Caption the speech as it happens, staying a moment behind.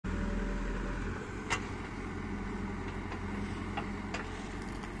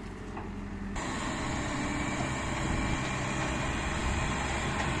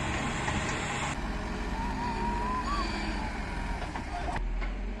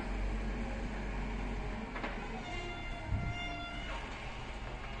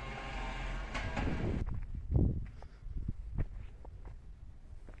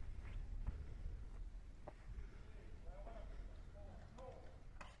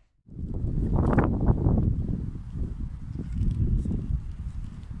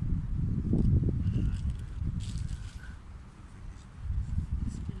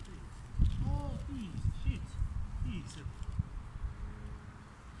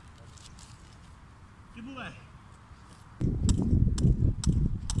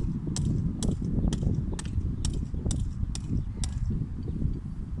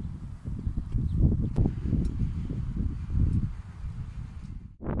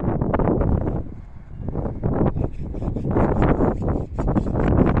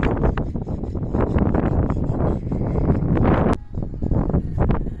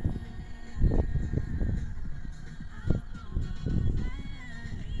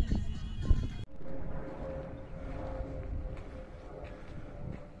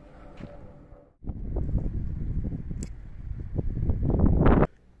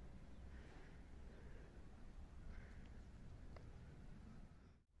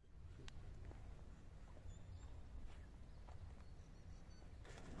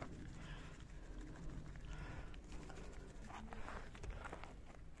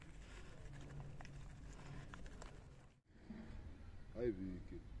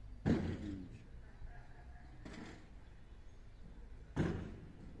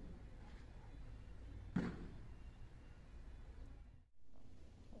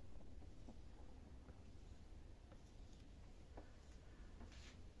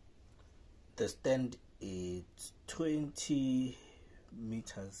The stand is 20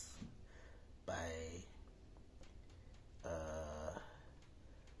 meters by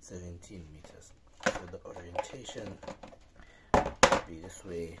 17 meters. So the orientation will be this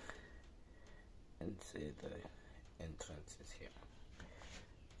way, and say the entrance is here.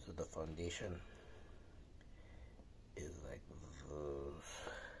 So the foundation is like this,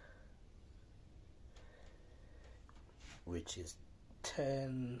 which is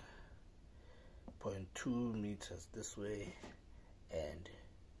 10.2 meters this way and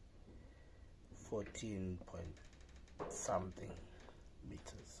 14 point something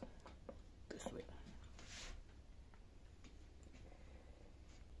meters this way.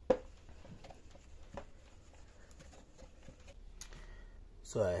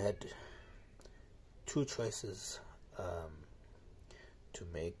 So I had two choices to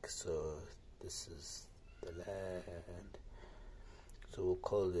make. So this is the land, so we'll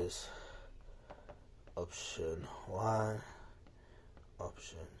call this option 1,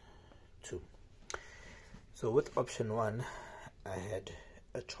 option 2. So with option 1, I had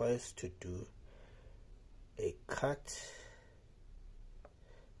a choice to do a cut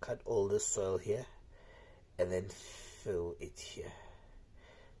all the soil here and then fill it here.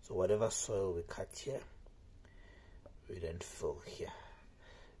 So whatever soil we cut here, we then fill here,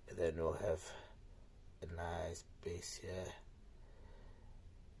 and then we'll have a nice base here,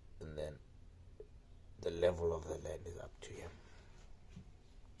 and then the level of the land is up to here.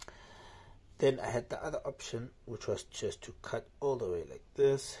 Then I had the other option, which was just to cut all the way like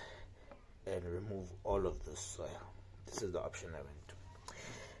this and remove all of the soil. This is the option I went to.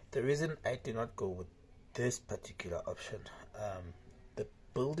 The reason I did not go with this particular option, the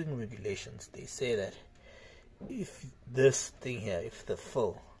building regulations, they say that if this thing here, if the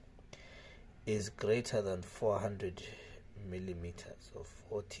fill is greater than 400 millimeters or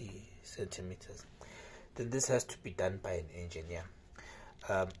 40 centimeters, then this has to be done by an engineer.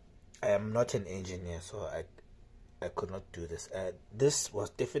 I am not an engineer, so I could not do this. This was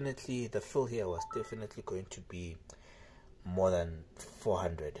definitely, the fill here was definitely going to be more than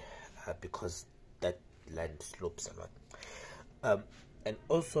 400 because that land slopes a lot. And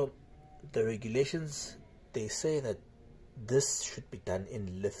also the regulations, they say that this should be done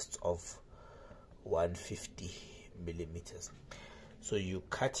in lifts of 150 millimeters. So you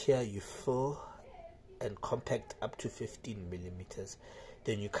cut here, you fill and compact up to 15 millimeters,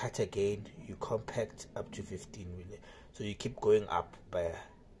 then you cut again, you compact up to 15 millimeters. So you keep going up by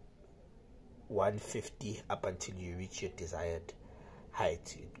 150 up until you reach your desired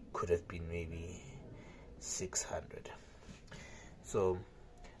height. It could have been maybe 600. So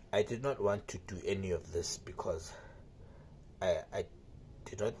I did not want to do any of this because I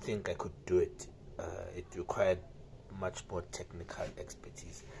did not think I could do it. It required much more technical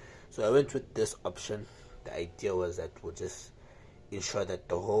expertise. So I went with this option. The idea was that we'll just ensure that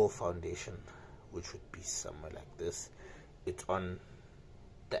the whole foundation, which would be somewhere like this, it's on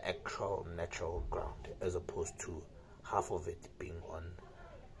the actual natural ground, as opposed to half of it being on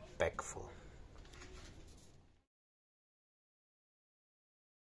backfill.